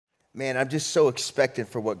Man, I'm just so expectant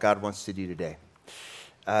for what God wants to do today.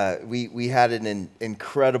 We had an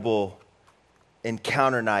incredible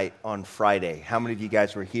encounter night on Friday. How many of you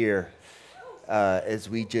guys were here as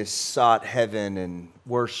we just sought heaven and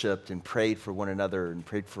worshiped and prayed for one another and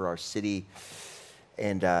prayed for our city?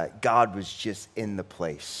 And God was just in the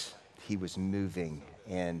place. He was moving.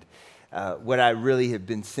 And what I really have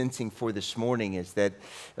been sensing for this morning is that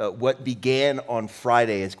what began on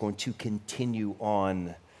Friday is going to continue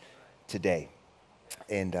on today.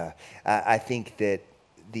 And I think that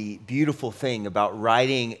the beautiful thing about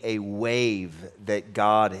riding a wave that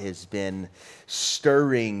God has been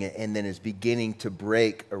stirring and then is beginning to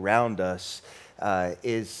break around us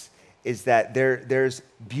is that there's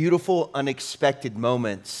beautiful, unexpected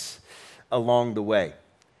moments along the way.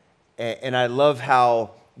 And I love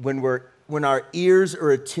how when our ears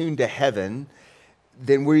are attuned to heaven,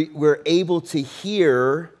 then we're able to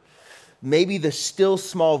hear maybe the still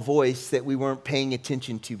small voice that we weren't paying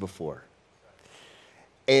attention to before.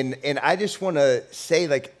 And I just want to say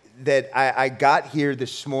that I got here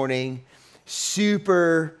this morning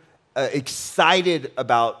super excited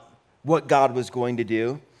about what God was going to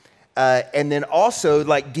do. And then also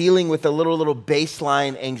dealing with a little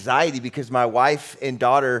baseline anxiety because my wife and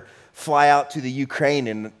daughter fly out to the Ukraine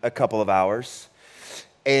in a couple of hours.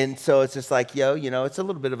 And so it's just it's a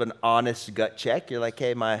little bit of an honest gut check. You're like,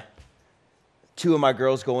 hey, two of my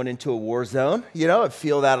girls going into a war zone, I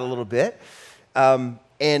feel that a little bit.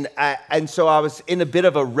 And so I was in a bit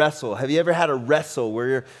of a wrestle. Have you ever had a wrestle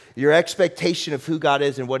where your expectation of who God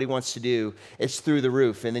is and what he wants to do is through the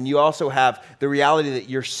roof? And then you also have the reality that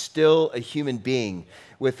you're still a human being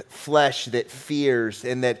with flesh that fears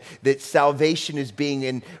and that salvation is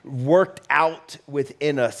being worked out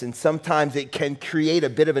within us. And sometimes it can create a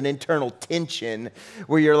bit of an internal tension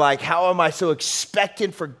where you're like, how am I so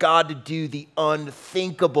expectant for God to do the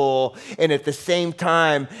unthinkable? And at the same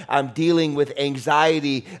time, I'm dealing with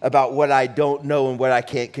anxiety about what I don't know and what I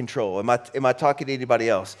can't control. Am I talking to anybody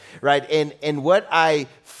else? Right? And what I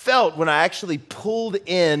felt when I actually pulled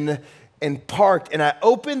in and parked and I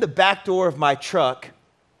opened the back door of my truck,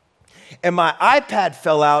 and my iPad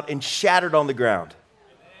fell out and shattered on the ground.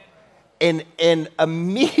 And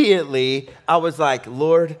immediately I was like,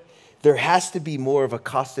 Lord, there has to be more of a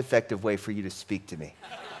cost-effective way for you to speak to me.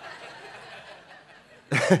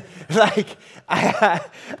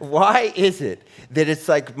 Why is it that it's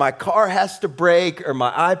like my car has to break or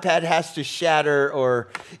my iPad has to shatter or,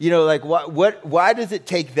 why does it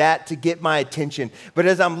take that to get my attention? But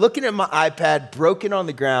as I'm looking at my iPad broken on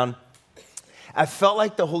the ground, I felt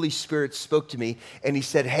like the Holy Spirit spoke to me and he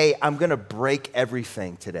said, hey, I'm going to break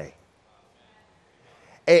everything today.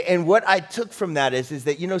 And what I took from that is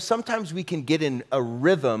that, sometimes we can get in a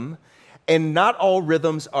rhythm and not all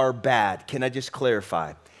rhythms are bad. Can I just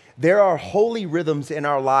clarify? There are holy rhythms in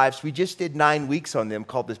our lives. We just did 9 weeks on them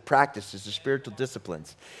called the practices, the spiritual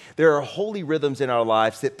disciplines. There are holy rhythms in our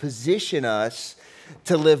lives that position us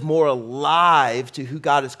to live more alive to who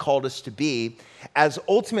God has called us to be, as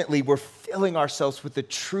ultimately we're filling ourselves with the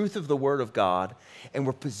truth of the Word of God, and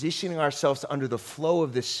we're positioning ourselves under the flow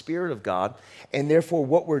of the Spirit of God, and therefore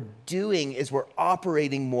what we're doing is we're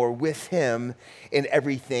operating more with Him in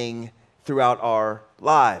everything throughout our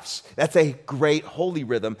lives. That's a great holy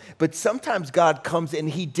rhythm, but sometimes God comes and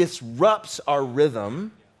He disrupts our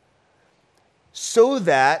rhythm so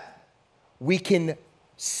that we can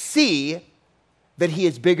see that He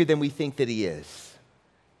is bigger than we think that He is.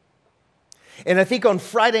 And I think on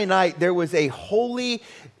Friday night, there was a holy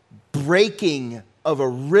breaking of a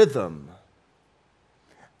rhythm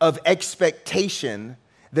of expectation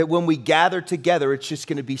that when we gather together, it's just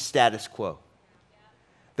going to be status quo.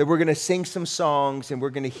 That we're going to sing some songs and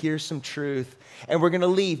we're going to hear some truth and we're going to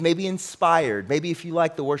leave maybe inspired. Maybe if you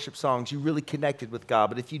like the worship songs, you really connected with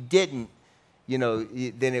God. But if you didn't,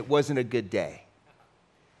 then it wasn't a good day.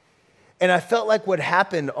 And I felt like what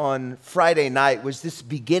happened on Friday night was this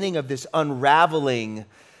beginning of this unraveling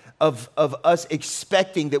of us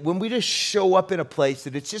expecting that when we just show up in a place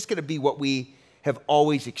that it's just going to be what we have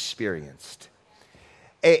always experienced.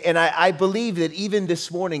 And I believe that even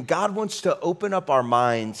this morning, God wants to open up our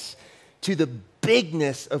minds to the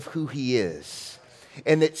bigness of who He is.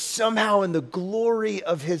 And that somehow in the glory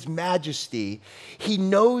of His majesty, He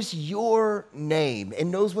knows your name and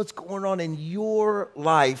knows what's going on in your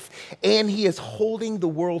life. And He is holding the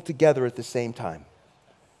world together at the same time.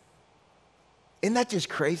 Isn't that just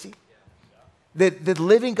crazy? That the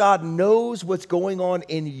living God knows what's going on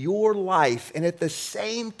in your life. And at the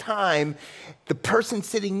same time, the person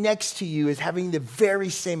sitting next to you is having the very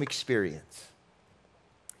same experience.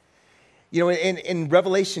 You know, in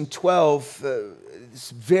Revelation 12,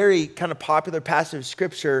 this very kind of popular passage of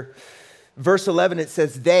Scripture, verse 11, it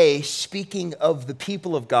says, they, speaking of the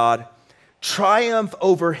people of God, triumph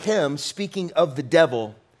over him, speaking of the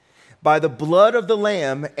devil, by the blood of the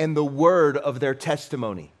Lamb and the word of their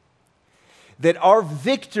testimony. That our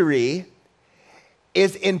victory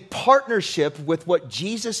is in partnership with what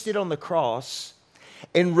Jesus did on the cross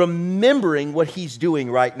and remembering what he's doing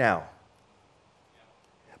right now.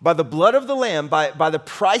 By the blood of the Lamb, by the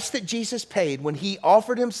price that Jesus paid when he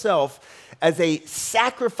offered himself as a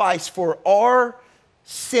sacrifice for our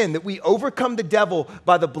sin, that we overcome the devil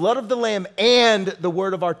by the blood of the Lamb and the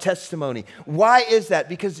word of our testimony. Why is that?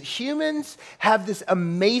 Because humans have this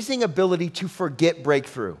amazing ability to forget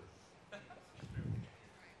breakthrough.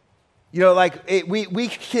 You know, like we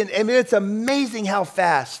can, I mean, it's amazing how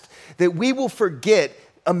fast that we will forget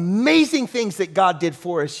amazing things that God did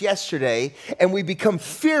for us yesterday, and we become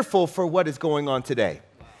fearful for what is going on today.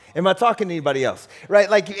 Am I talking to anybody else? Right?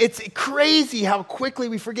 Like, it's crazy how quickly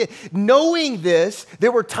we forget. Knowing this,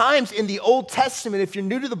 there were times in the Old Testament, if you're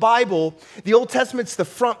new to the Bible, the Old Testament's the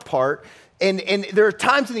front part, and there are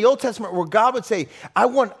times in the Old Testament where God would say, I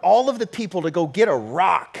want all of the people to go get a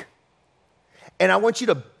rock, and I want you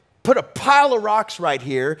to put a pile of rocks right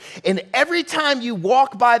here, and every time you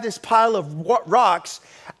walk by this pile of rocks,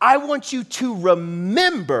 I want you to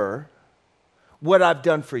remember what I've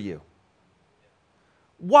done for you.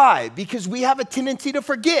 Why? Because we have a tendency to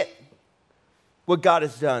forget what God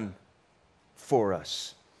has done for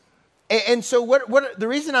us. And so what the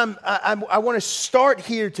reason I want to start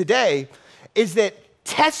here today is that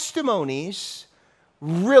testimonies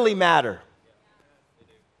really matter.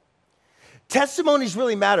 Testimonies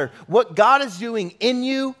really matter. What God is doing in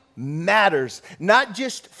you matters, not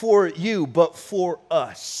just for you, but for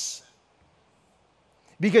us.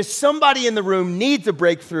 Because somebody in the room needs a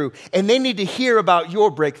breakthrough, and they need to hear about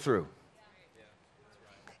your breakthrough.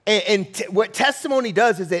 What testimony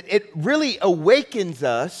does is that it really awakens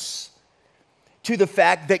us to the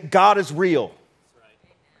fact that God is real.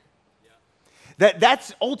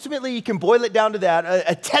 That's ultimately, you can boil it down to that.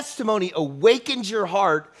 A testimony awakens your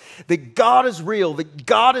heart that God is real, that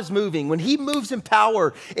God is moving. When he moves in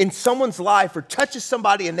power in someone's life or touches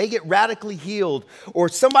somebody and they get radically healed, or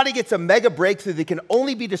somebody gets a mega breakthrough that can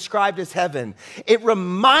only be described as heaven, it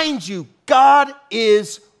reminds you God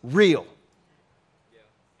is real.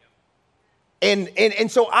 And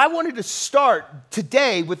so I wanted to start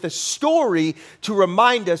today with a story to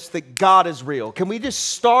remind us that God is real. Can we just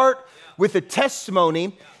start with a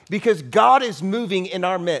testimony, because God is moving in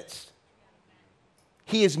our midst.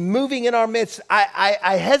 He is moving in our midst.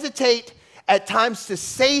 I hesitate at times to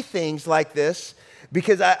say things like this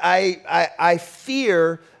because I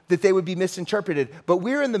fear that they would be misinterpreted. But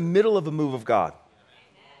we're in the middle of a move of God.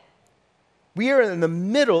 We are in the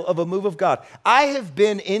middle of a move of God. I have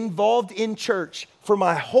been involved in church for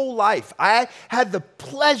my whole life. I had the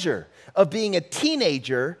pleasure of being a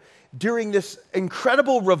teenager during this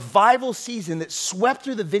incredible revival season that swept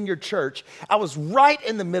through the Vineyard Church. I was right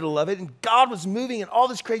in the middle of it, and God was moving and all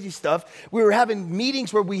this crazy stuff. We were having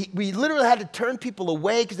meetings where we literally had to turn people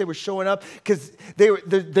away because they were showing up, because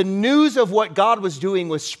the news of what God was doing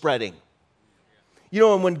was spreading. You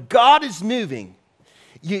know, and when God is moving,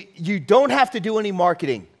 you don't have to do any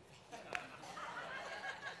marketing.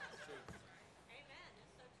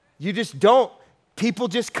 You just don't. People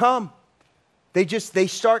just come. They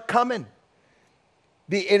start coming.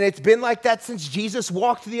 And it's been like that since Jesus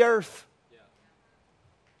walked the earth.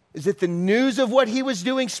 Is that the news of what he was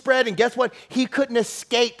doing spread, and guess what? He couldn't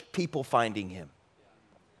escape people finding him.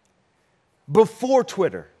 Before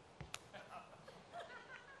Twitter.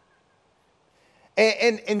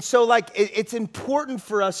 And so, like, it's important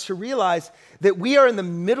for us to realize that we are in the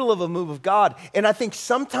middle of a move of God. And I think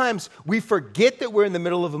sometimes we forget that we're in the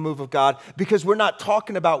middle of a move of God because we're not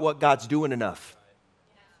talking about what God's doing enough.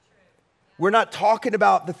 We're not talking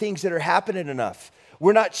about the things that are happening enough.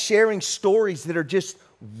 We're not sharing stories that are just,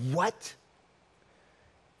 what?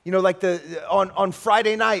 You know, like on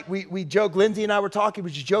Friday night, we joked, Lindsay and I were talking,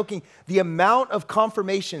 we were just joking, the amount of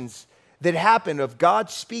confirmations that happened of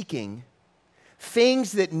God speaking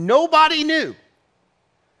things that nobody knew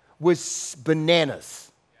was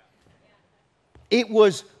bananas. It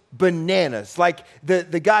was bananas. Like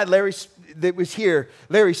the guy Larry that was here,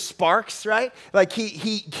 Larry Sparks, right? Like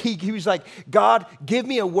he was like, God, give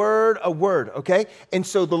me a word, okay? And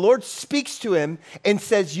so the Lord speaks to him and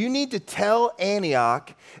says, you need to tell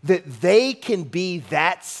Antioch that they can be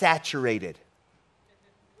that saturated.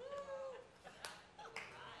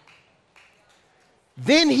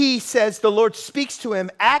 Then he says, the Lord speaks to him,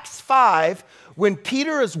 Acts 5, when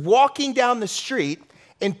Peter is walking down the street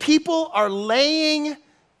and people are laying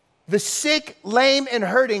the sick, lame, and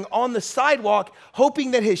hurting on the sidewalk,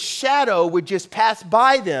 hoping that his shadow would just pass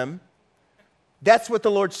by them. That's what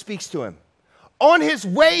the Lord speaks to him. On his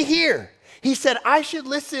way here, he said, I should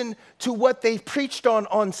listen to what they preached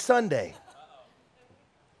on Sunday.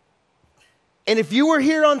 And if you were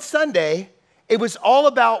here on Sunday, it was all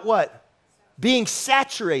about what? Being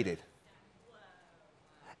saturated.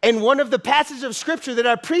 And one of the passages of scripture that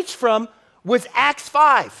I preached from was Acts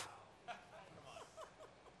 5.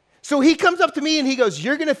 So he comes up to me and he goes,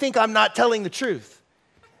 you're going to think I'm not telling the truth.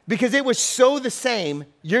 Because it was so the same,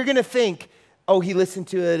 you're going to think, oh, he listened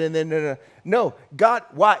to it and then, no. God,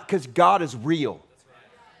 why? Because God is real.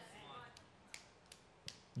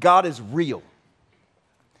 God is real.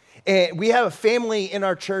 And we have a family in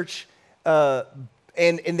our church, and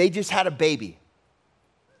they just had a baby.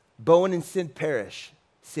 Bowen and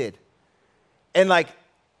Sid. And like,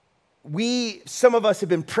 some of us have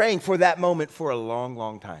been praying for that moment for a long,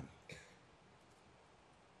 long time.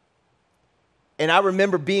 And I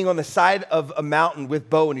remember being on the side of a mountain with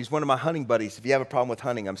Bowen. He's one of my hunting buddies. If you have a problem with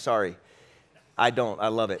hunting, I'm sorry. I don't. I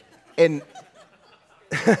love it. And,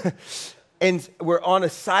 and we're on a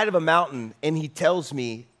side of a mountain, and he tells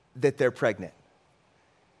me that they're pregnant.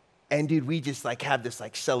 And dude, we just like have this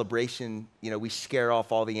like celebration. You know, we scare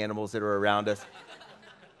off all the animals that are around us.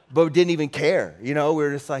 But we didn't even care. You know, we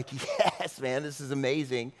were just like, yes, man, this is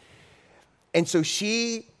amazing. And so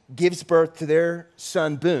she gives birth to their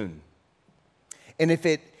son, Boone. And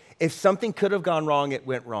if something could have gone wrong, it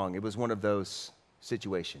went wrong. It was one of those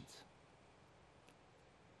situations.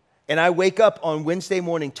 And I wake up on Wednesday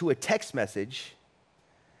morning to a text message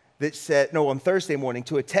that said, no, on Thursday morning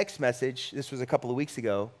to a text message, this was a couple of weeks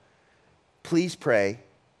ago, please pray.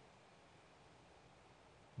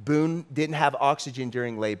 Boone didn't have oxygen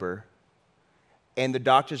during labor, and the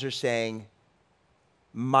doctors are saying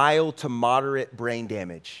mild to moderate brain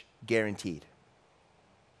damage, guaranteed.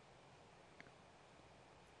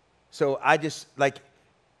 So I just, like,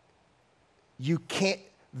 you can't,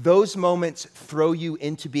 those moments throw you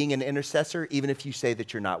into being an intercessor, even if you say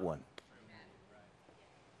that you're not one.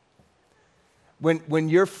 When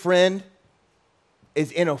your friend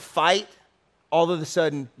is in a fight, all of a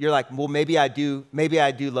sudden you're like, well, maybe I do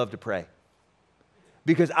love to pray.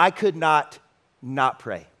 Because I could not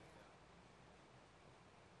pray.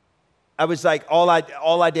 I was like, all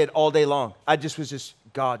I did all day long, I just was just,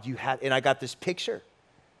 God, you had, and I got this picture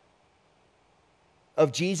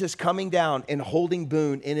of Jesus coming down and holding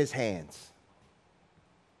Boone in his hands.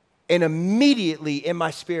 And immediately in my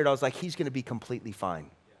spirit, I was like, he's going to be completely fine.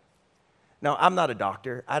 Now, I'm not a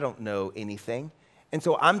doctor. I don't know anything. And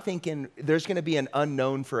so I'm thinking there's going to be an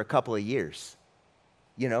unknown for a couple of years.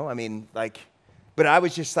 You know, I mean, like, but I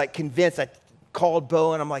was just like convinced. I called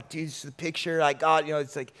Bo and I'm like, dude, this is the picture I got. You know,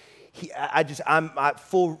 it's like, I'm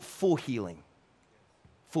full healing.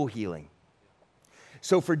 Full healing.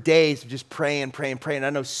 So for days, just praying. I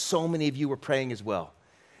know so many of you were praying as well.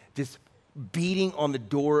 Just beating on the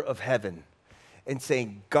door of heaven and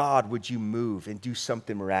saying, God, would you move and do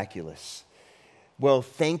something miraculous? Well,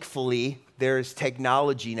 thankfully, there is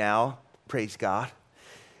technology now, praise God,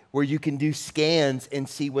 where you can do scans and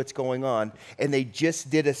see what's going on. And they just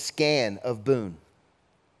did a scan of Boone.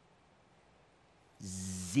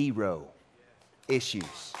 0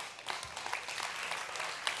 issues.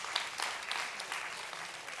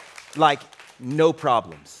 Like, no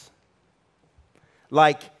problems.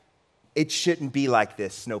 Like, it shouldn't be like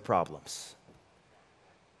this, no problems.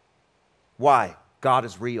 Why? God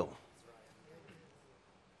is real.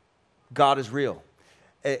 God is real.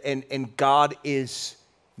 And God is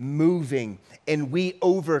moving. And we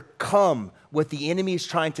overcome what the enemy is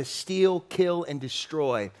trying to steal, kill, and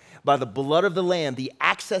destroy by the blood of the Lamb, the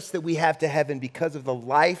access that we have to heaven because of the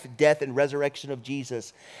life, death, and resurrection of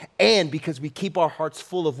Jesus, and because we keep our hearts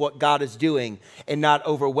full of what God is doing and not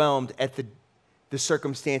overwhelmed at the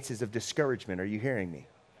circumstances of discouragement. Are you hearing me?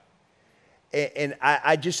 And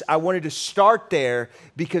I wanted to start there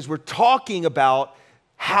because we're talking about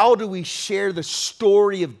how do we share the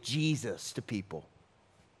story of Jesus to people.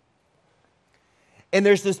 And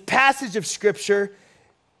there's this passage of scripture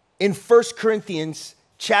in 1 Corinthians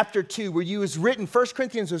chapter 2, where 1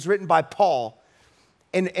 Corinthians was written by Paul.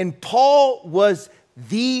 And Paul was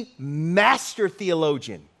the master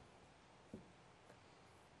theologian.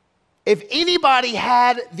 If anybody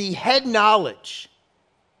had the head knowledge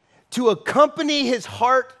to accompany his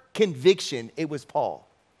heart conviction, it was Paul.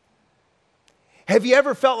 Have you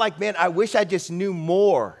ever felt like, man, I wish I just knew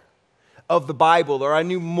more of the Bible, or I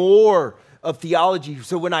knew more of theology.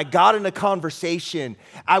 So when I got in a conversation,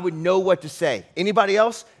 I would know what to say. Anybody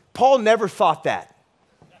else? Paul never thought that.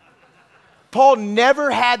 Paul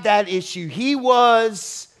never had that issue. He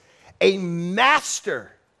was a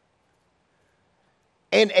master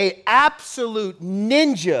and an absolute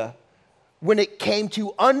ninja when it came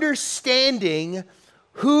to understanding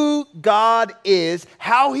who God is,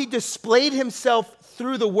 how he displayed himself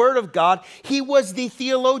through the Word of God. He was the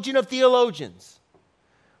theologian of theologians.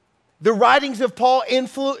 The writings of Paul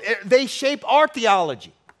they shape our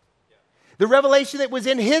theology. The revelation that was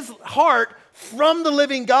in his heart from the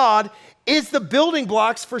living God is the building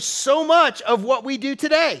blocks for so much of what we do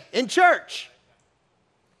today in church.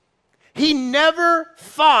 He never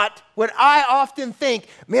thought what I often think,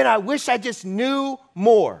 man, I wish I just knew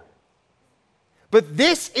more. But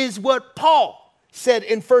this is what Paul said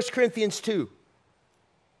in 1 Corinthians 2.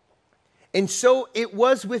 And so it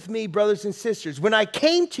was with me, brothers and sisters. When I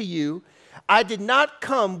came to you, I did not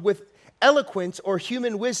come with eloquence or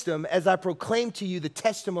human wisdom as I proclaimed to you the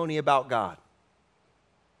testimony about God.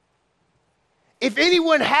 If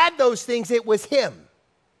anyone had those things, it was him.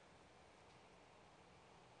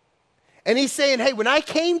 And he's saying, hey, when I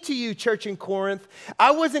came to you, church in Corinth,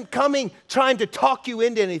 I wasn't coming trying to talk you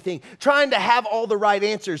into anything, trying to have all the right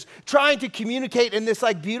answers, trying to communicate in this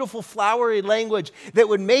like beautiful flowery language that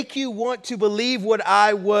would make you want to believe what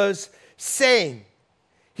I was saying.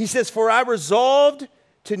 He says, for I resolved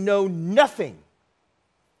to know nothing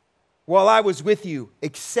while I was with you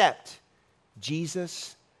except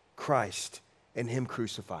Jesus Christ and him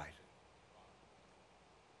crucified.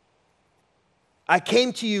 I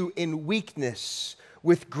came to you in weakness,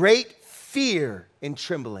 with great fear and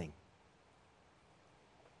trembling.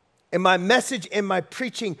 And my message and my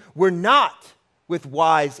preaching were not with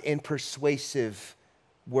wise and persuasive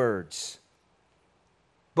words,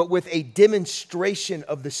 but with a demonstration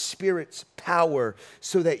of the Spirit's power,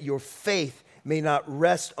 so that your faith may not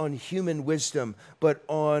rest on human wisdom, but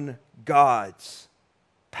on God's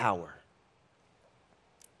power.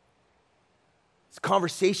 It's a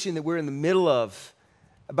conversation that we're in the middle of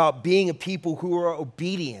about being a people who are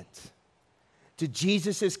obedient to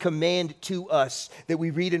Jesus' command to us that we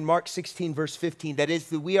read in Mark 16, verse 15. That is,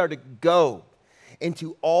 that we are to go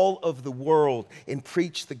into all of the world and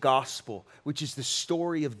preach the gospel, which is the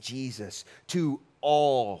story of Jesus, to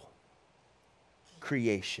all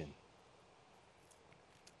creation.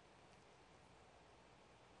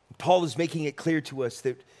 Paul is making it clear to us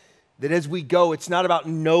that as we go, it's not about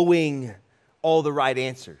knowing all the right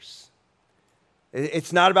answers.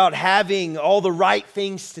 It's not about having all the right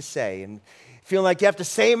things to say and feeling like you have to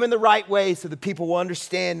say them in the right way so that people will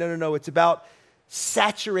understand. No. It's about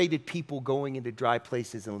saturated people going into dry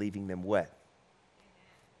places and leaving them wet.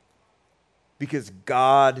 Because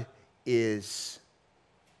God is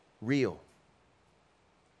real.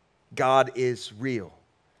 God is real.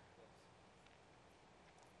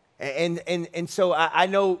 And so I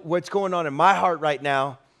know what's going on in my heart right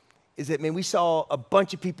now is that, man, we saw a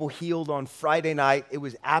bunch of people healed on Friday night. It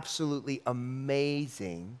was absolutely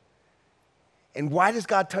amazing. And why does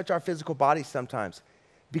God touch our physical bodies sometimes?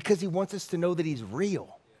 Because he wants us to know that he's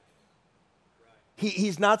real.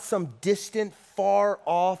 He's not some distant, far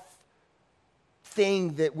off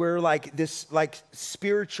thing that we're like this like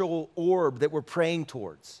spiritual orb that we're praying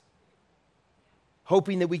towards,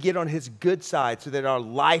 hoping that we get on his good side so that our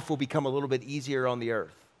life will become a little bit easier on the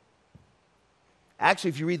earth. Actually,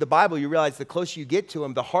 if you read the Bible, you realize the closer you get to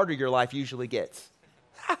him, the harder your life usually gets.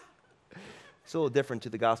 It's a little different to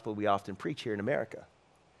the gospel we often preach here in America.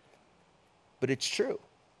 But it's true,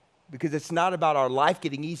 because it's not about our life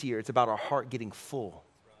getting easier, it's about our heart getting full.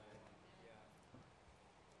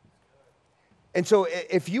 And so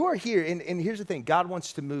if you are here, and here's the thing, God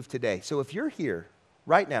wants to move today. So if you're here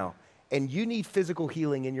right now and you need physical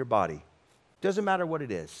healing in your body, doesn't matter what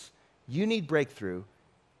it is, you need breakthrough,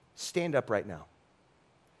 stand up right now.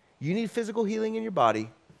 You need physical healing in your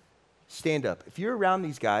body, stand up. If you're around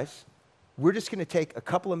these guys, we're just going to take a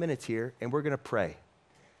couple of minutes here and we're going to pray.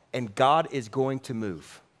 And God is going to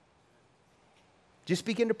move. Just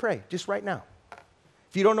begin to pray, just right now.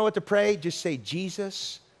 If you don't know what to pray, just say,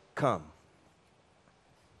 Jesus, come.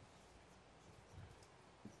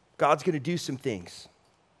 God's going to do some things.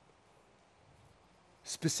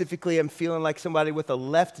 Specifically, I'm feeling like somebody with a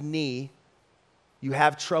left knee, you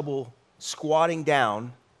have trouble squatting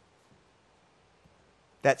down.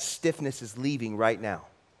 That stiffness is leaving right now.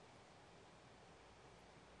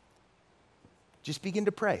 Just begin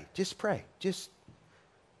to pray. Just pray. Just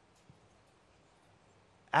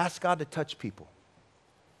ask God to touch people.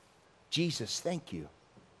 Jesus, thank you.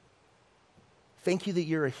 Thank you that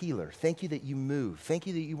you're a healer. Thank you that you move. Thank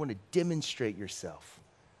you that you want to demonstrate yourself.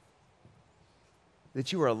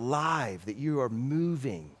 That you are alive, that you are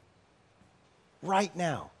moving right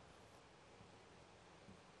now.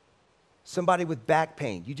 Somebody with back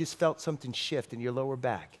pain, you just felt something shift in your lower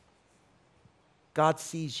back. God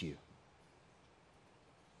sees you.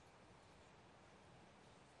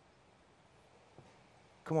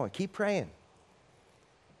 Come on, keep praying.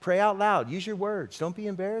 Pray out loud. Use your words. Don't be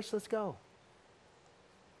embarrassed. Let's go.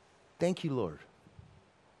 Thank you, Lord.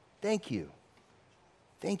 Thank you.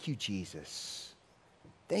 Thank you, Jesus.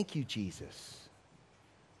 Thank you, Jesus.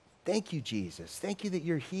 Thank you, Jesus. Thank you that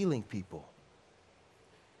you're healing people.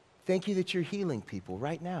 Thank you that you're healing people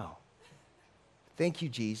right now. Thank you,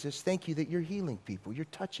 Jesus. Thank you that you're healing people. You're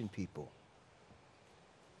touching people.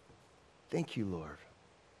 Thank you, Lord.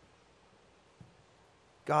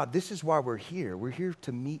 God, this is why we're here. We're here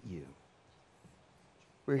to meet you.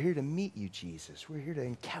 We're here to meet you, Jesus. We're here to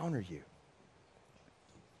encounter you.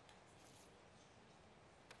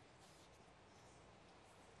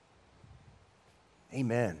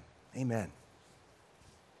 Amen. Amen.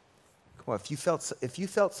 Come on, if you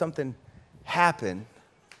felt something happen,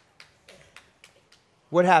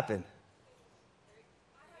 what happened?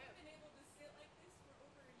 I haven't been able to sit like this for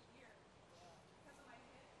over a year because of my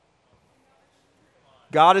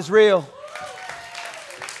hip. God is real.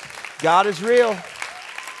 God is real.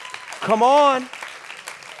 Come on.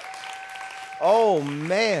 Oh,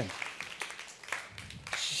 man.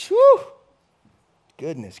 Whew.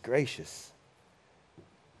 Goodness gracious.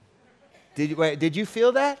 Did you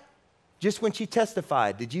feel that? Just when she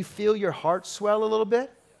testified, did you feel your heart swell a little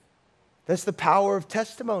bit? That's the power of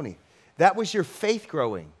testimony. That was your faith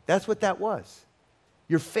growing. That's what that was.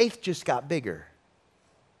 Your faith just got bigger.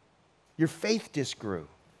 Your faith just grew.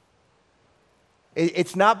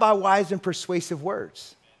 It's not by wise and persuasive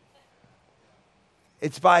words.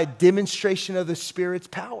 It's by a demonstration of the Spirit's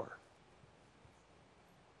power.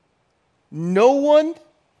 No one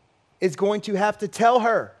is going to have to tell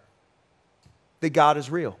her that God is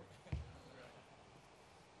real.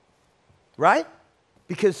 Right?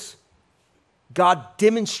 Because God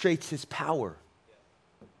demonstrates his power.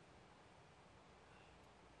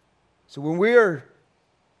 So when we're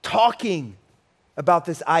talking about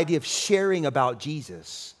this idea of sharing about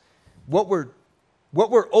Jesus, what we're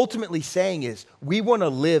ultimately saying is we want to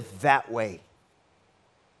live that way.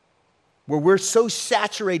 Where we're so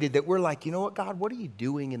saturated that we're like, you know what, God, what are you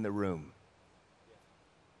doing in the room?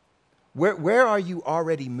 Where are you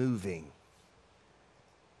already moving?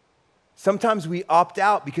 Sometimes we opt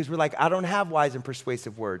out because we're like, I don't have wise and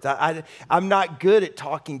persuasive words. I'm not good at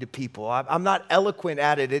talking to people. I'm not eloquent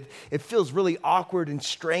at it. It feels really awkward and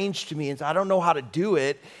strange to me, and so I don't know how to do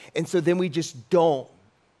it, and so then we just don't.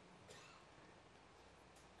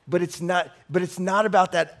 But it's not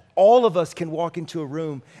about that. All of us can walk into a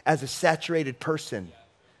room as a saturated person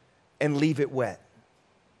and leave it wet.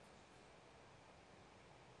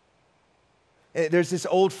 There's this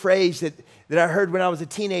old phrase that I heard when I was a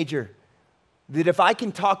teenager, that if I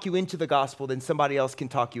can talk you into the gospel, then somebody else can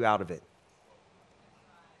talk you out of it.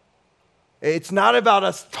 It's not about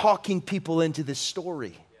us talking people into this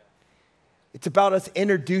story. It's about us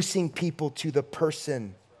introducing people to the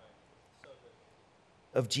person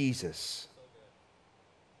of Jesus.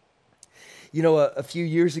 You know, a few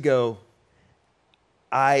years ago,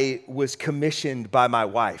 I was commissioned by my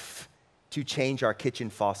wife to change our kitchen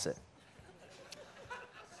faucet.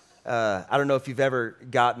 I don't know if you've ever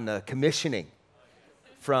gotten a commissioning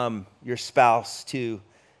from your spouse to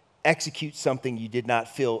execute something you did not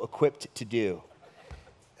feel equipped to do.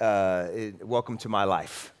 Welcome to my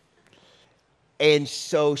life. And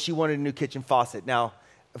so she wanted a new kitchen faucet. Now,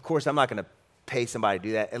 of course, I'm not going to pay somebody to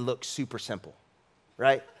do that. It looks super simple,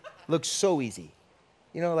 right? Looks so easy.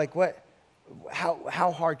 You know, like what?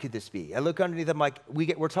 How hard could this be? I look underneath, I'm like,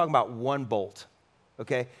 we're talking about one bolt,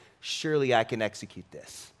 okay? Surely I can execute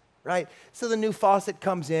this, right? So the new faucet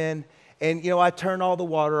comes in, and, you know, I turn all the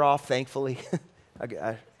water off, thankfully.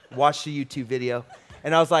 I watched a YouTube video,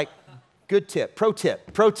 and I was like, good tip, pro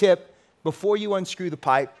tip, before you unscrew the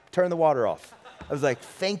pipe, turn the water off. I was like,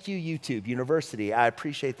 thank you, YouTube University. I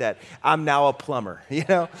appreciate that. I'm now a plumber, you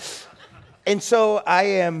know? And so I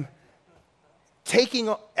am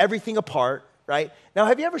taking everything apart, right? Now,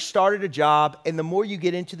 have you ever started a job, and the more you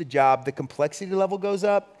get into the job, the complexity level goes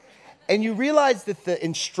up? And you realize that the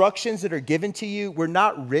instructions that are given to you were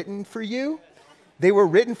not written for you. They were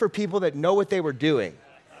written for people that know what they were doing.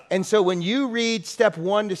 And so when you read step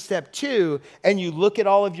 1 to step 2, and you look at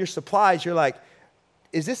all of your supplies, you're like,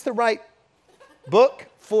 is this the right book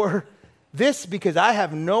for this? Because I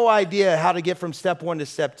have no idea how to get from step 1 to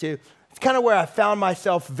step 2. It's kind of where I found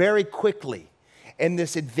myself very quickly in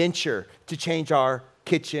this adventure to change our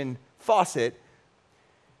kitchen faucet.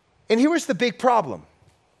 And here was the big problem.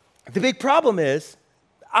 The big problem is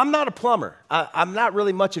I'm not a plumber. I'm not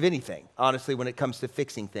really much of anything, honestly, when it comes to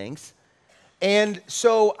fixing things. And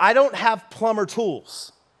so I don't have plumber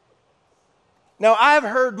tools. Now, I've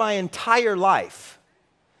heard my entire life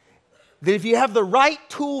that if you have the right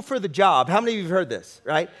tool for the job, how many of you have heard this,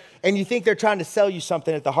 right? And you think they're trying to sell you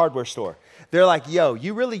something at the hardware store. They're like, yo,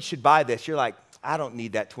 you really should buy this. You're like, I don't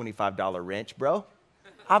need that $25 wrench, bro.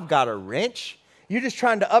 I've got a wrench. You're just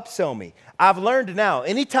trying to upsell me. I've learned now,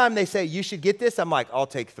 anytime they say you should get this, I'm like, I'll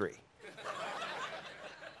take 3.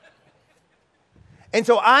 And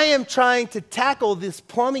so I am trying to tackle this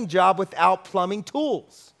plumbing job without plumbing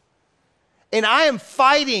tools. And I am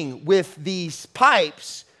fighting with these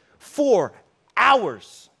pipes for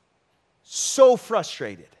hours. So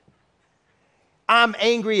frustrated. I'm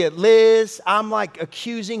angry at Liz. I'm like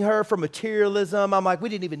accusing her for materialism. I'm like, we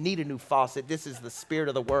didn't even need a new faucet. This is the spirit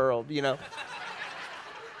of the world, you know.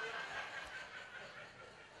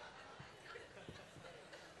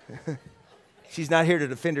 She's not here to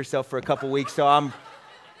defend herself for a couple weeks, so I'm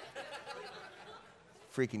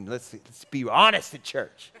freaking, let's be honest at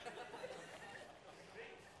church.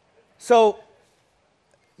 So,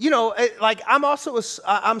 you know, like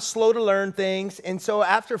I'm slow to learn things. And so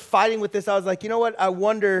after fighting with this, I was like, you know what? I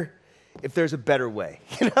wonder if there's a better way.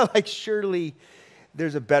 You know, like surely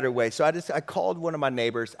there's a better way. So I called one of my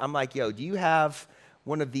neighbors. I'm like, yo, do you have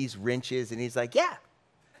one of these wrenches? And he's like, yeah.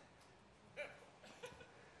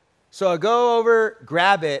 So I go over,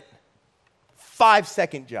 grab it,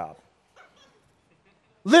 5-second job.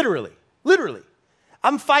 Literally.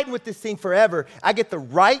 I'm fighting with this thing forever. I get the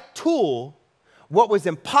right tool. What was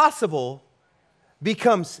impossible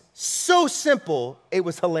becomes so simple, it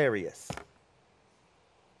was hilarious.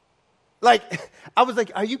 Like, I was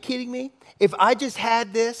like, are you kidding me? If I just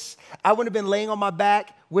had this, I would have been laying on my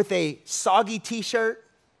back with a soggy t-shirt.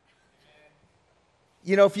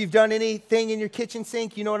 You know, if you've done anything in your kitchen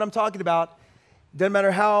sink, you know what I'm talking about. Doesn't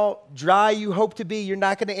matter how dry you hope to be, you're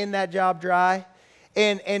not going to end that job dry.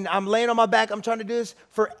 And I'm laying on my back, I'm trying to do this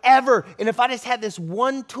forever. And if I just had this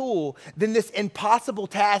one tool, then this impossible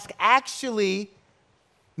task actually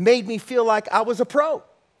made me feel like I was a pro.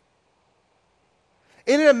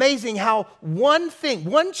 Isn't it amazing how one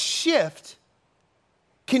shift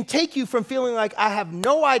can take you from feeling like I have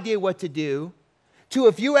no idea what to do to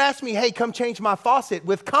if you ask me, hey, come change my faucet,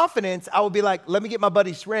 with confidence, I will be like, let me get my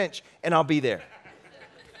buddy's wrench and I'll be there.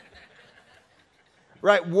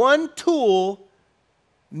 Right? One tool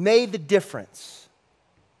made the difference.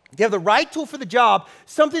 If you have the right tool for the job,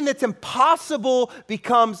 something that's impossible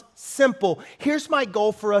becomes simple. Here's my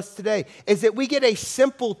goal for us today, is that we get a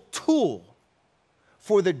simple tool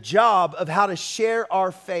for the job of how to share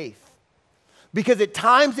our faith. Because at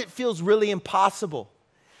times it feels really impossible.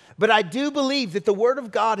 But I do believe that the Word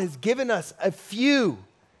of God has given us a few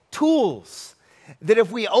tools that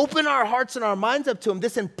if we open our hearts and our minds up to them,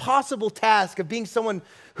 this impossible task of being someone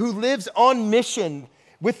who lives on mission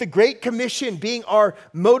with the Great Commission being our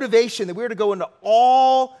motivation, that we're to go into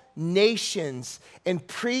all nations and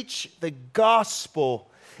preach the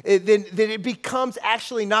gospel, then it becomes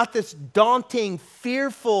actually not this daunting,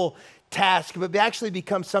 fearful task, but actually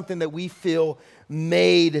becomes something that we feel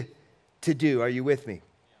made to do. Are you with me?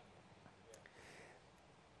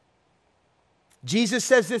 Jesus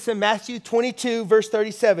says this in Matthew 22, verse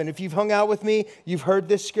 37. If you've hung out with me, you've heard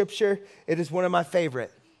this scripture. It is one of my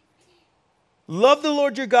favorite. Love the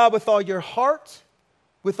Lord your God with all your heart,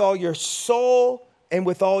 with all your soul, and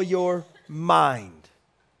with all your mind.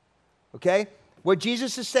 Okay? What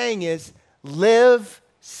Jesus is saying is live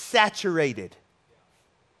saturated.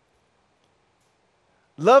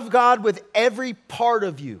 Love God with every part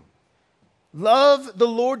of you. Love the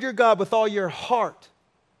Lord your God with all your heart,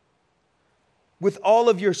 with all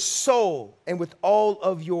of your soul, and with all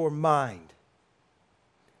of your mind.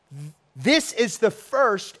 This is the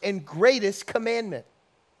first and greatest commandment.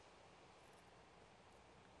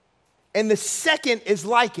 And the second is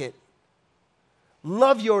like it.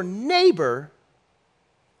 Love your neighbor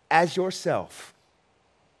as yourself.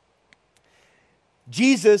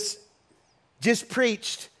 Jesus just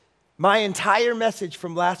preached my entire message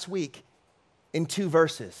from last week in 2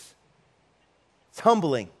 verses. It's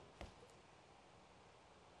humbling.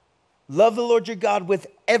 Love the Lord your God with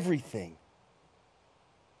everything.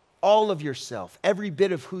 All of yourself, every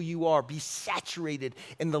bit of who you are. Be saturated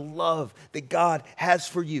in the love that God has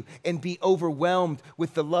for you and be overwhelmed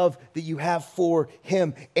with the love that you have for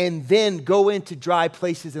Him. And then go into dry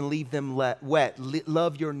places and leave them wet.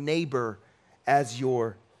 Love your neighbor as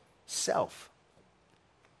yourself. self.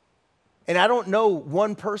 And I don't know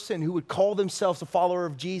one person who would call themselves a follower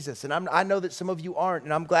of Jesus. And I know that some of you aren't,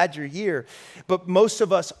 and I'm glad you're here. But most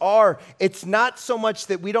of us are. It's not so much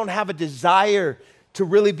that we don't have a desire to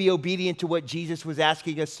really be obedient to what Jesus was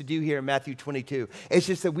asking us to do here in Matthew 22. It's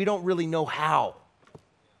just that we don't really know how.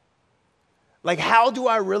 Like, how do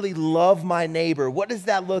I really love my neighbor? What does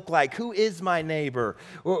that look like? Who is my neighbor?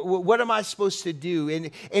 What am I supposed to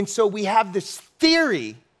do? And so we have this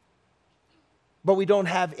theory, but we don't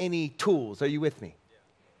have any tools. Are you with me?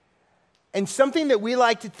 And something that we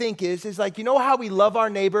like to think is like, you know how we love our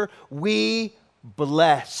neighbor? We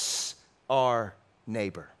bless our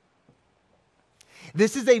neighbor.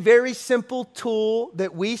 This is a very simple tool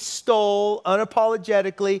that we stole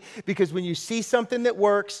unapologetically, because when you see something that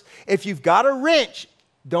works, if you've got a wrench,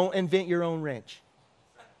 don't invent your own wrench.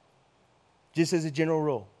 Just as a general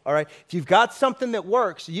rule, all right? If you've got something that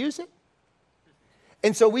works, use it.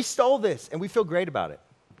 And so we stole this, and we feel great about it.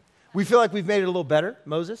 We feel like we've made it a little better,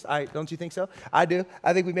 Moses. Don't you think so? I do.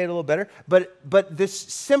 I think we made it a little better. But this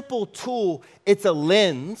simple tool, it's a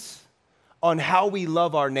lens on how we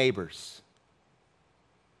love our neighbors.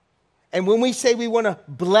 And when we say we want to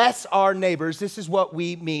bless our neighbors, this is what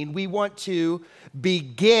we mean. We want to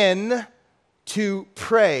begin to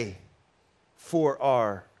pray for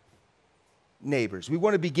our neighbors. We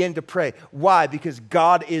want to begin to pray. Why? Because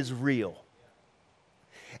God is real.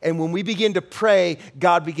 And when we begin to pray,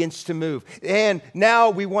 God begins to move. And now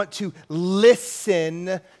we want to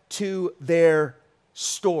listen to their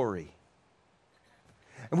story.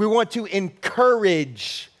 And we want to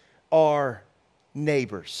encourage our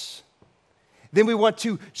neighbors. Then we want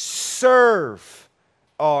to serve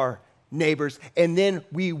our neighbors. And then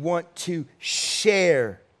we want to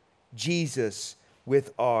share Jesus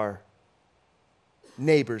with our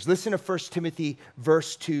neighbors. Listen to 1 Timothy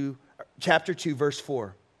chapter 2, verse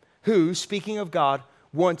 4. Who, speaking of God,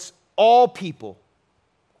 wants all people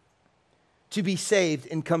to be saved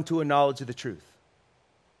and come to a knowledge of the truth.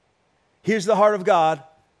 Here's the heart of God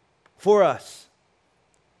for us.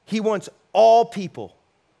 He wants all people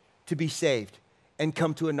to be saved and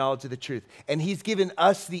come to a knowledge of the truth. And He's given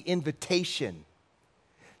us the invitation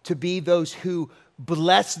to be those who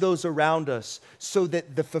bless those around us so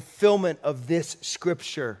that the fulfillment of this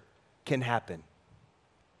scripture can happen.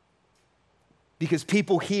 Because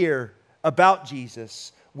people hear about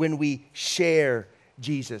Jesus when we share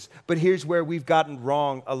Jesus. But here's where we've gotten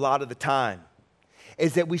wrong a lot of the time,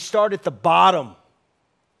 is that we start at the bottom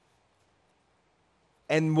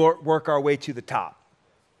and work our way to the top.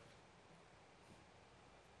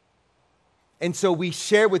 And so we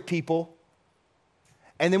share with people,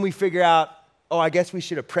 and then we figure out, oh, I guess we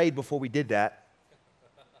should have prayed before we did that.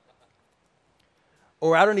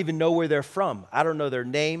 Or I don't even know where they're from. I don't know their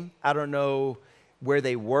name. I don't know where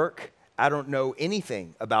they work. I don't know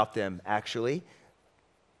anything about them, actually.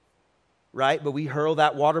 Right? But we hurl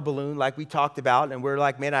that water balloon like we talked about, and we're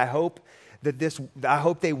like, man, I hope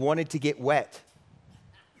they wanted to get wet.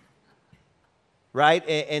 Right?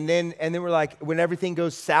 And then we're like, when everything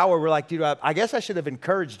goes sour, we're like, dude, I guess I should have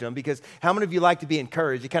encouraged them, because how many of you like to be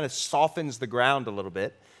encouraged? It kind of softens the ground a little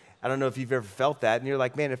bit. I don't know if you've ever felt that. And you're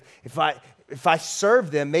like, man, if I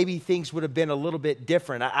served them, maybe things would have been a little bit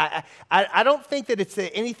different. I don't think that it's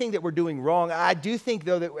anything that we're doing wrong. I do think,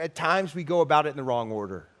 though, that at times we go about it in the wrong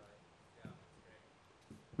order.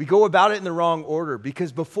 We go about it in the wrong order,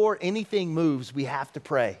 because before anything moves, we have to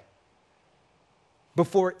pray.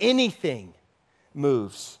 Before anything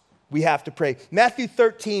moves, we have to pray. Matthew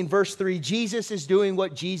 13, verse 3, Jesus is doing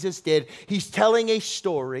what Jesus did. He's telling a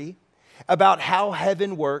story about how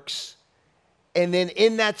heaven works. And then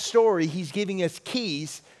in that story, He's giving us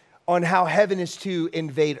keys on how heaven is to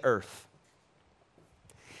invade earth.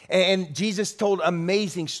 And Jesus told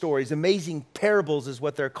amazing stories, amazing parables is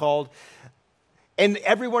what they're called. And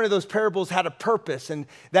every one of those parables had a purpose. And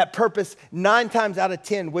that purpose, 9 times out of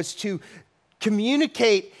 10, was to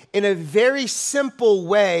communicate in a very simple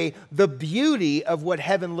way the beauty of what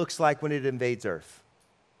heaven looks like when it invades earth.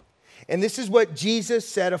 And this is what Jesus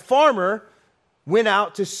said. A farmer went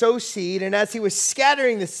out to sow seed, and as he was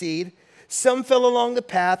scattering the seed, some fell along the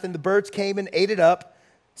path, and the birds came and ate it up.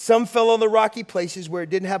 Some fell on the rocky places where it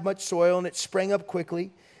didn't have much soil, and it sprang up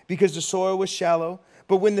quickly because the soil was shallow.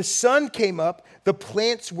 But when the sun came up, the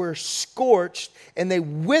plants were scorched, and they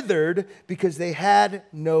withered because they had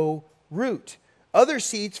no root. Other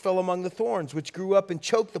seeds fell among the thorns, which grew up and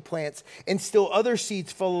choked the plants, and still other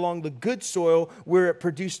seeds fell along the good soil, where it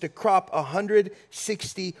produced a crop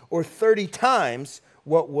 160 or 30 times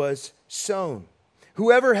what was sown.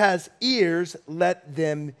 Whoever has ears, let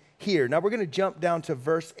them here. Now we're going to jump down to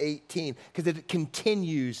verse 18 because it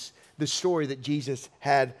continues the story that Jesus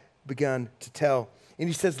had begun to tell. And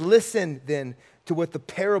he says, listen then to what the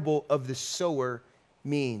parable of the sower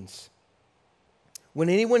means. When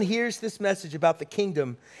anyone hears this message about the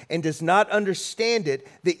kingdom and does not understand it,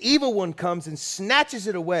 the evil one comes and snatches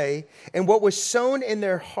it away, and what was sown in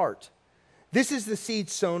their heart. This is the seed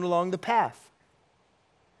sown along the path.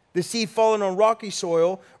 The seed fallen on rocky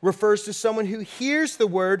soil refers to someone who hears the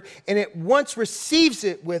word and at once receives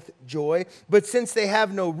it with joy, but since they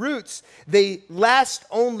have no roots, they last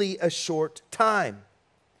only a short time.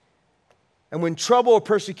 And when trouble or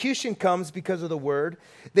persecution comes because of the word,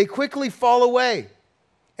 they quickly fall away.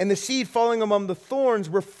 And the seed falling among the thorns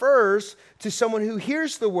refers to someone who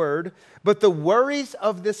hears the word, but the worries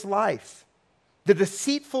of this life, the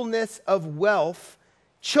deceitfulness of wealth,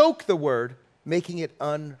 choke the word, making it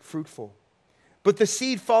unfruitful. But the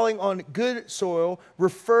seed falling on good soil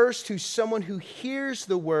refers to someone who hears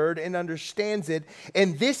the word and understands it,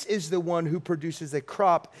 and this is the one who produces a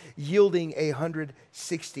crop yielding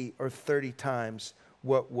 160 or 30 times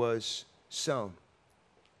what was sown.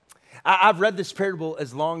 I've read this parable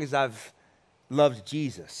as long as I've loved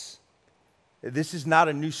Jesus. This is not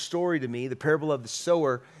a new story to me, the parable of the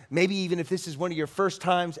sower. Maybe even if this is one of your first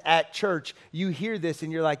times at church, you hear this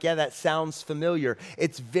and you're like, yeah, that sounds familiar.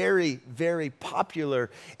 It's very, very popular.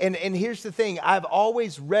 And here's the thing, I've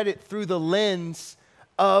always read it through the lens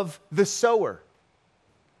of the sower,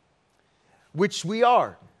 which we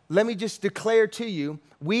are. Let me just declare to you,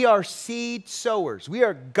 we are seed sowers. We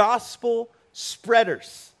are gospel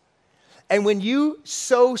spreaders. And when you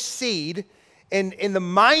sow seed, in the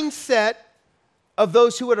mindset of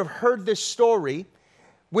those who would have heard this story,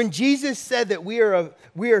 when Jesus said that we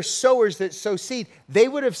are sowers that sow seed, they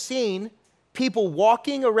would have seen people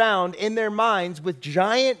walking around in their minds with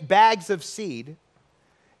giant bags of seed,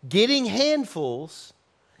 getting handfuls,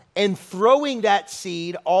 and throwing that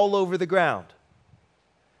seed all over the ground.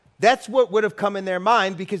 That's what would have come in their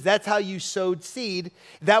mind because that's how you sowed seed.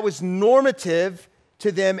 That was normative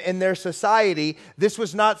to them in their society. This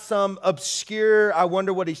was not some obscure, I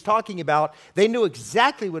wonder what he's talking about. They knew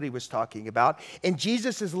exactly what he was talking about. And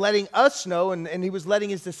Jesus is letting us know, and he was letting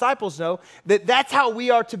his disciples know, that that's how we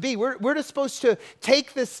are to be. We're just supposed to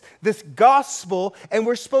take this gospel and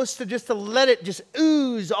we're supposed to just to let it just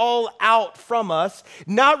ooze all out from us,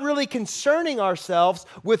 not really concerning ourselves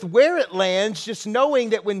with where it lands, just knowing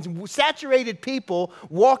that when saturated people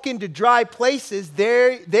walk into dry places,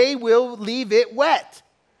 they will leave it wet.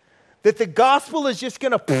 That the gospel is just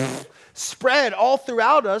going to spread all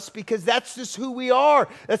throughout us because that's just who we are.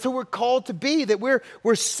 That's who we're called to be. That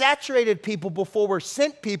we're saturated people before we're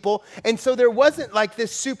sent people. And so there wasn't like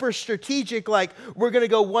this super strategic, like we're going to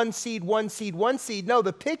go one seed, one seed, one seed. No,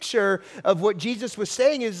 the picture of what Jesus was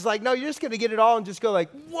saying is like, no, you're just going to get it all and just go like,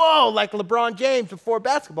 whoa, like LeBron James before a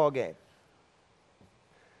basketball game.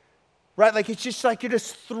 Right? Like it's just like you're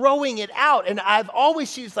just throwing it out. And I've always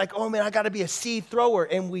seen it's like, oh man, I got to be a seed thrower.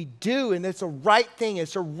 And we do. And it's a right thing.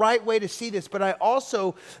 It's a right way to see this. But I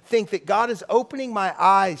also think that God is opening my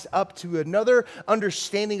eyes up to another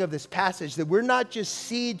understanding of this passage, that we're not just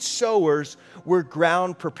seed sowers, we're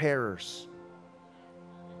ground preparers.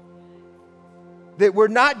 That we're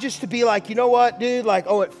not just to be like, you know what, dude, like,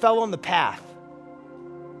 oh, it fell on the path.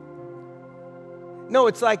 No,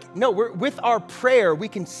 it's like, no, with our prayer, we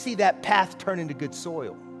can see that path turn into good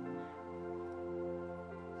soil.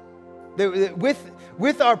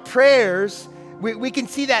 With our prayers, we can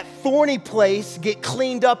see that thorny place get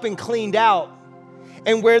cleaned up and cleaned out.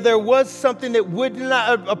 And where there was something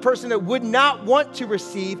that a person that would not want to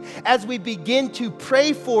receive, as we begin to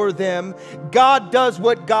pray for them, God does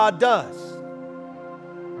what God does.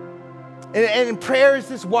 And prayer is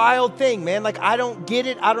this wild thing, man. Like, I don't get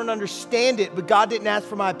it. I don't understand it. But God didn't ask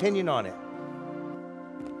for my opinion on it.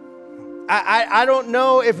 I don't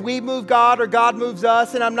know if we move God or God moves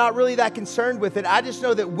us. And I'm not really that concerned with it. I just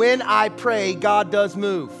know that when I pray, God does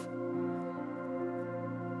move.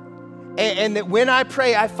 And that when I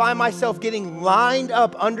pray, I find myself getting lined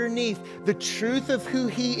up underneath the truth of who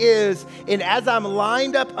He is. And as I'm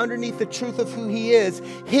lined up underneath the truth of who He is,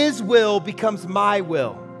 His will becomes my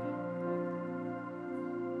will.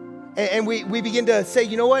 And we begin to say,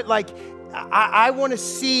 you know what, like, I want to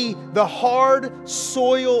see the hard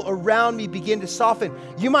soil around me begin to soften.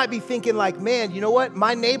 You might be thinking like, man, you know what?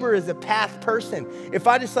 My neighbor is a path person. If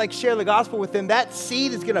I just like share the gospel with them, that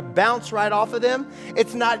seed is going to bounce right off of them.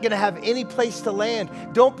 It's not going to have any place to land.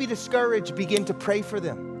 Don't be discouraged. Begin to pray for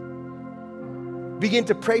them. Begin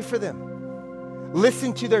to pray for them.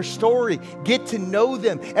 Listen to their story. Get to know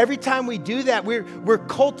them. Every time we do that, we're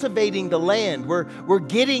cultivating the land. We're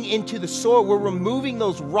getting into the soil. We're removing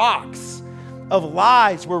those rocks of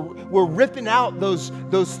lies. We're ripping out those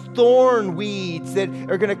thorn weeds that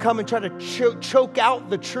are going to come and try to choke out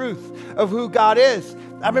the truth of who God is.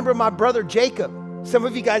 I remember my brother Jacob. Some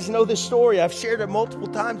of you guys know this story. I've shared it multiple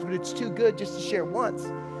times, but it's too good just to share once.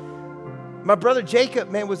 My brother Jacob,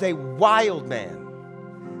 man, was a wild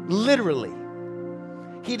man. Literally.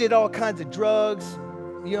 He did all kinds of drugs.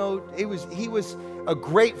 You know, he was a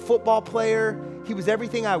great football player. He was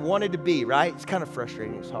everything I wanted to be, right? It's kind of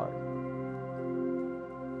frustrating. It's hard.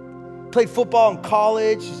 Played football in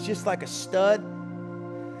college. He's just like a stud.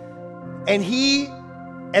 And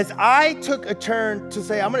as I took a turn to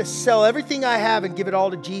say, I'm going to sell everything I have and give it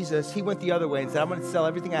all to Jesus, he went the other way and said, I'm going to sell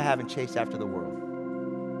everything I have and chase after the world.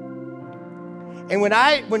 And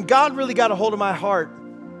when God really got a hold of my heart,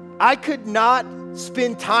 I could not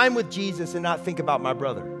spend time with Jesus and not think about my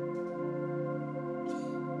brother.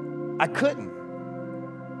 I couldn't.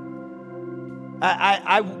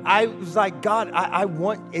 I was like, God, I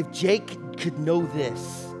want, if Jake could know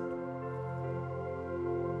this,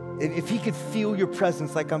 if he could feel your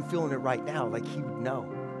presence like I'm feeling it right now, like he would know.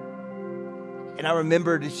 And I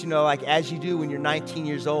remember just, like as you do when you're 19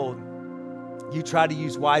 years old, you try to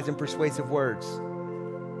use wise and persuasive words.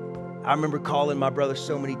 I remember calling my brother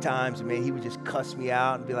so many times, and man, he would just cuss me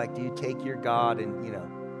out and be like, dude, take your God, and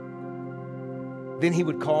Then he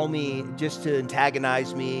would call me just to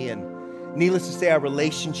antagonize me, and needless to say, our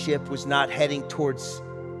relationship was not heading towards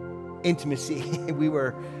intimacy. We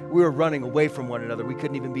were running away from one another. We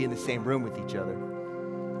couldn't even be in the same room with each other.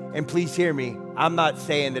 And please hear me, I'm not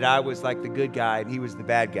saying that I was like the good guy and he was the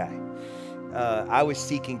bad guy. I was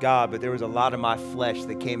seeking God, but there was a lot of my flesh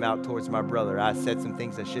that came out towards my brother. I said some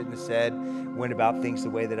things I shouldn't have said, went about things the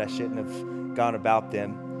way that I shouldn't have gone about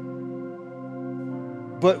them.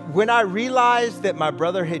 But when I realized that my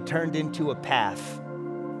brother had turned into a path,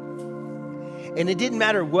 and it didn't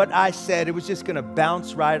matter what I said, it was just going to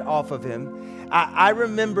bounce right off of him. I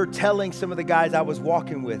remember telling some of the guys I was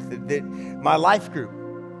walking with, that my life group,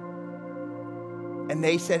 and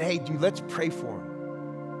they said, hey, dude, let's pray for him.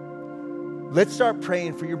 Let's start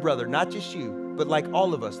praying for your brother, not just you, but like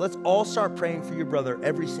all of us. Let's all start praying for your brother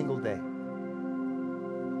every single day.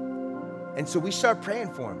 And so we start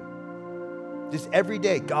praying for him. Just every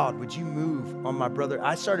day, God, would you move on my brother?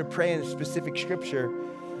 I started praying a specific scripture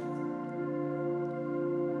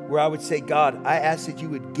where I would say, God, I ask that you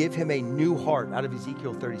would give him a new heart out of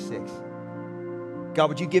Ezekiel 36. God,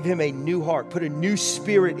 would you give him a new heart, put a new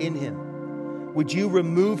spirit in him? Would you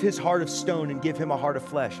remove his heart of stone and give him a heart of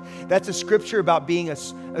flesh? That's a scripture about being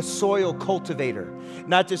a soil cultivator,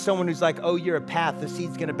 not just someone who's like, oh, you're a path, the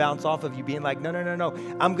seed's gonna bounce off of you, being like, no.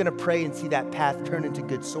 I'm gonna pray and see that path turn into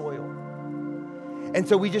good soil. And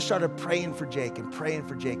so we just started praying for Jake and praying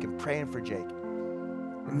for Jake and praying for Jake.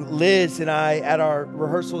 And Liz and I, at our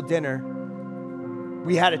rehearsal dinner,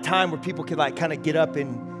 we had a time where people could like kind of get up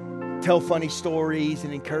and tell funny stories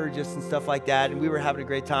and encourage us and stuff like that. And we were having a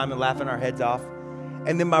great time and laughing our heads off.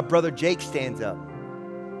 And then my brother Jake stands up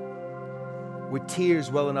with tears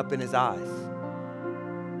welling up in his eyes.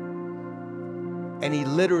 And he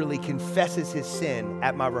literally confesses his sin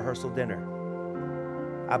at my rehearsal dinner.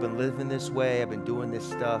 I've been living this way. I've been doing this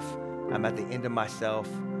stuff. I'm at the end of myself.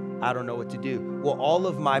 I don't know what to do. Well, all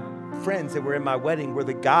of my friends that were in my wedding were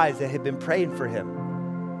the guys that had been praying for him.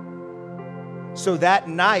 So that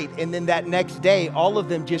night and then that next day, all of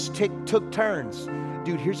them just took turns.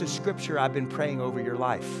 Dude, here's a scripture I've been praying over your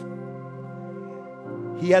life.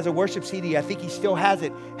 He has a worship CD. I think he still has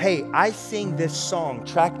it. Hey, I sing this song,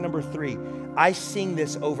 track number 3. I sing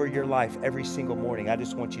this over your life every single morning. I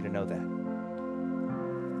just want you to know that.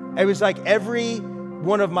 It was like every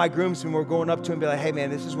one of my groomsmen were going up to him and be like, hey man,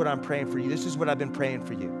 this is what I'm praying for you. This is what I've been praying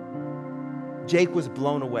for you. Jake was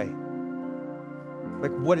blown away.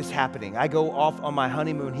 Like, what is happening? I go off on my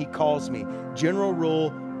honeymoon. He calls me. General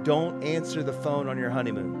rule, don't answer the phone on your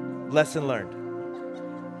honeymoon. Lesson learned.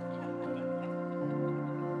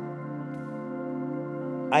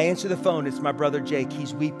 I answer the phone. It's my brother Jake.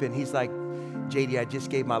 He's weeping. He's like, JD, I just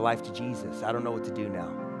gave my life to Jesus. I don't know what to do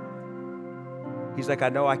now. He's like, I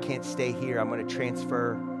know I can't stay here. I'm going to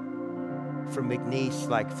transfer from McNeese.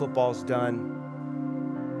 Like, football's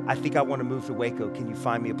done. I think I want to move to Waco. Can you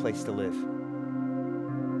find me a place to live?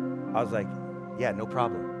 I was like, yeah, no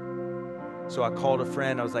problem. So I called a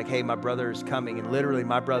friend. I was like, hey, my brother is coming. And literally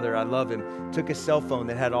my brother, I love him, took a cell phone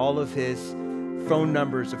that had all of his phone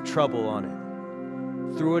numbers of trouble on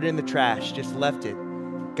it, threw it in the trash, just left it,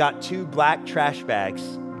 got 2 black trash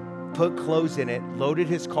bags, put clothes in it, loaded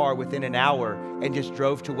his car within an hour, and just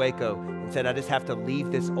drove to Waco and said, I just have to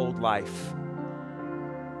leave this old life.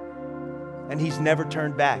 And he's never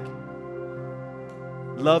turned back.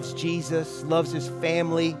 Loves Jesus, loves his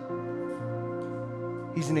family.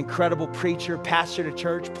 He's an incredible preacher, pastored a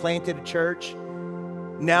church, planted a church.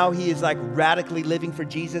 Now he is like radically living for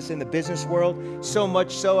Jesus in the business world. So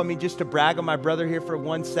much so, I mean, just to brag on my brother here for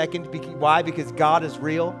 1 second. Why? Because God is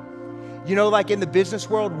real. You know, like in the business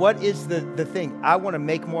world, what is the thing? I want to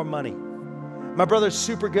make more money. My brother's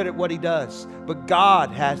super good at what he does, but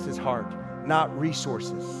God has his heart, not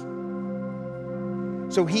resources.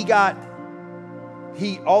 So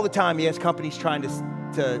all the time he has companies trying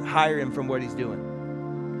to hire him from what he's doing.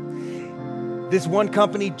 This one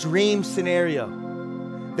company, dream scenario.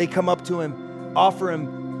 They come up to him, offer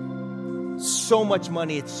him so much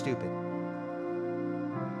money, it's stupid.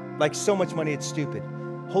 Like so much money, it's stupid.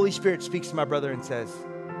 Holy Spirit speaks to my brother and says,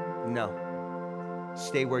 no,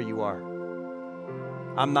 stay where you are.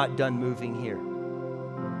 I'm not done moving here.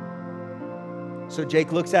 So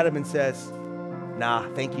Jake looks at him and says, nah,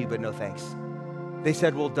 thank you, but no thanks. They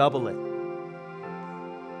said, we'll double it.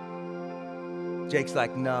 Jake's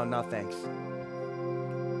like, no thanks.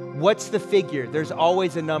 What's the figure? There's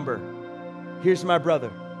always a number. Here's my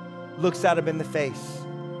brother. Looks at him in the face.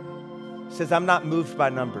 Says, I'm not moved by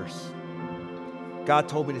numbers. God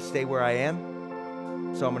told me to stay where I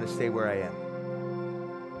am, so I'm going to stay where I am.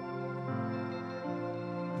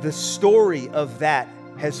 The story of that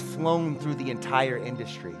has flown through the entire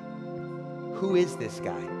industry. Who is this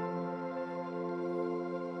guy?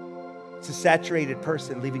 It's a saturated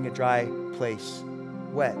person leaving a dry place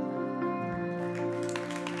wet.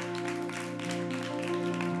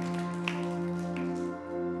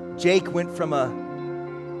 Jake went from a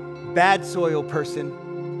bad soil person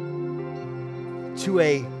to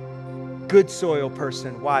a good soil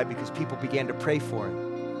person. Why? Because people began to pray for him.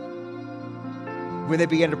 When they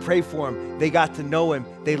began to pray for him, they got to know him.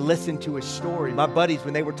 They listened to his story. My buddies,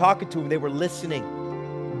 when they were talking to him, they were listening.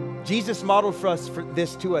 Jesus modeled for us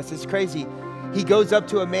this to us. It's crazy. He goes up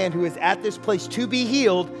to a man who is at this place to be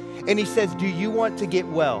healed, and he says, do you want to get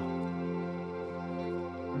well?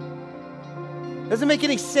 Doesn't make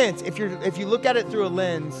any sense if you look at it through a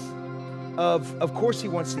lens of course he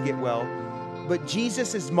wants to get well, but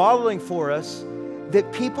Jesus is modeling for us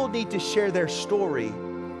that people need to share their story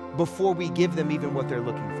before we give them even what they're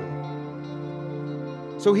looking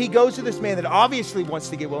for. So he goes to this man that obviously wants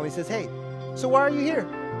to get well, and he says, hey, so why are you here?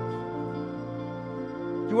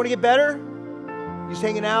 Do you want to get better? You just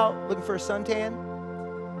hanging out, looking for a suntan?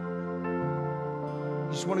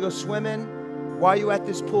 You just want to go swimming? Why are you at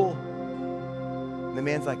this pool? And the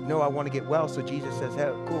man's like, no, I want to get well. So Jesus says,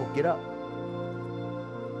 hey, cool, get up.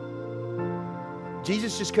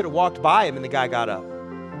 Jesus just could have walked by him and the guy got up.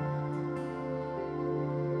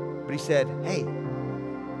 But he said, hey,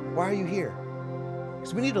 why are you here?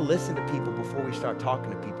 Because we need to listen to people before we start talking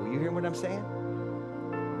to people. You hear what I'm saying?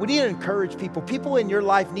 We need to encourage people. People in your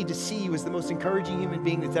life need to see you as the most encouraging human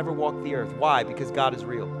being that's ever walked the earth. Why? Because God is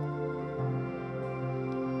real.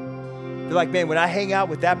 They're like, man, when I hang out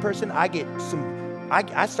with that person, I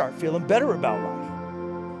start feeling better about life.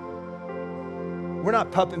 We're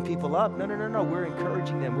not pumping people up. No. We're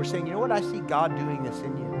encouraging them. We're saying, you know what? I see God doing this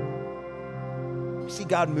in you. I see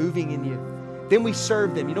God moving in you. Then we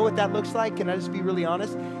serve them. You know what that looks like? Can I just be really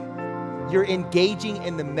honest? You're engaging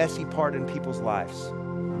in the messy part in people's lives.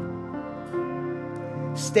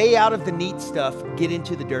 Stay out of the neat stuff. Get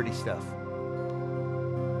into the dirty stuff.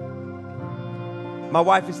 My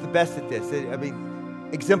wife is the best at this.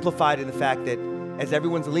 Exemplified in the fact that as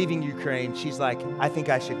everyone's leaving Ukraine, she's like, I think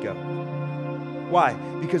I should go. Why?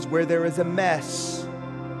 Because where there is a mess,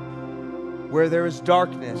 where there is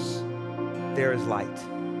darkness, there is light.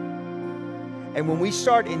 And when we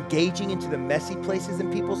start engaging into the messy places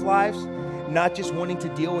in people's lives, not just wanting to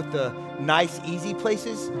deal with the nice, easy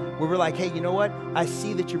places, where we're like, hey, you know what? I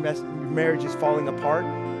see that your marriage is falling apart.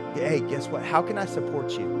 Hey, guess what? How can I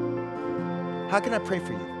support you? How can I pray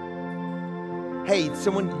for you? Hey,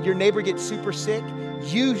 your neighbor gets super sick,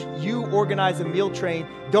 you organize a meal train.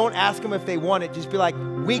 Don't ask them if they want it. Just be like,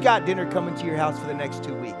 we got dinner coming to your house for the next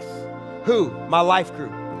 2 weeks. Who? My life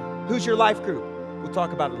group. Who's your life group? We'll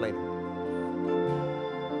talk about it later.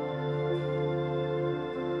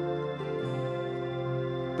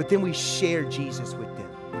 But then we share Jesus with them.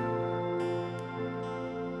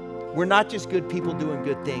 We're not just good people doing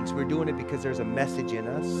good things. We're doing it because there's a message in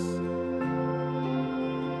us.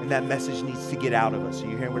 And that message needs to get out of us. Are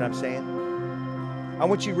you hearing what I'm saying? I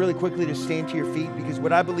want you really quickly to stand to your feet, because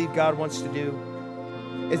what I believe God wants to do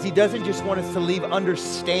is He doesn't just want us to leave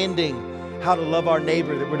understanding how to love our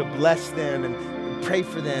neighbor, that we're to bless them and pray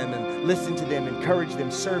for them and listen to them, encourage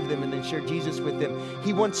them, serve them, and then share Jesus with them.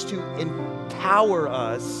 He wants to empower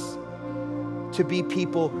us to be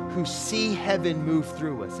people who see heaven move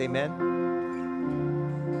through us. Amen?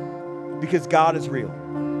 Because God is real.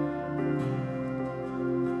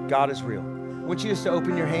 God is real. I want you just to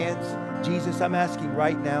open your hands. Jesus, I'm asking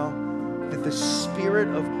right now that the Spirit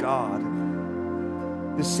of God,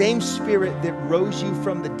 the same Spirit that rose you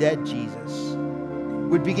from the dead, Jesus,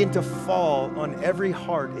 would begin to fall on every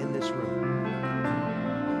heart in this room.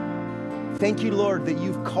 Thank you, Lord, that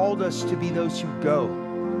you've called us to be those who go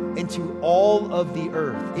into all of the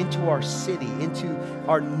earth, into our city, into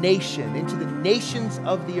our nation, into the nations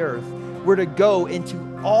of the earth. We're to go into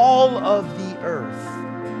all of the earth.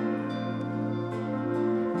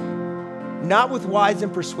 Not with wise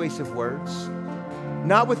and persuasive words,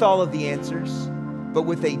 not with all of the answers, but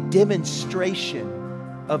with a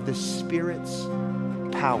demonstration of the Spirit's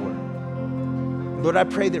power. Lord, I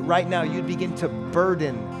pray that right now you'd begin to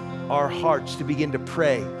burden our hearts to begin to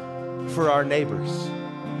pray for our neighbors.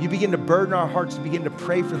 You begin to burden our hearts to begin to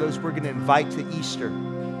pray for those we're going to invite to Easter.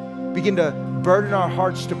 Begin to burden our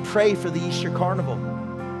hearts to pray for the Easter Carnival.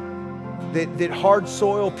 That hard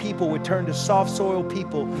soil people would turn to soft soil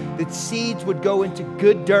people. That seeds would go into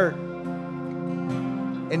good dirt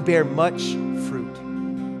and bear much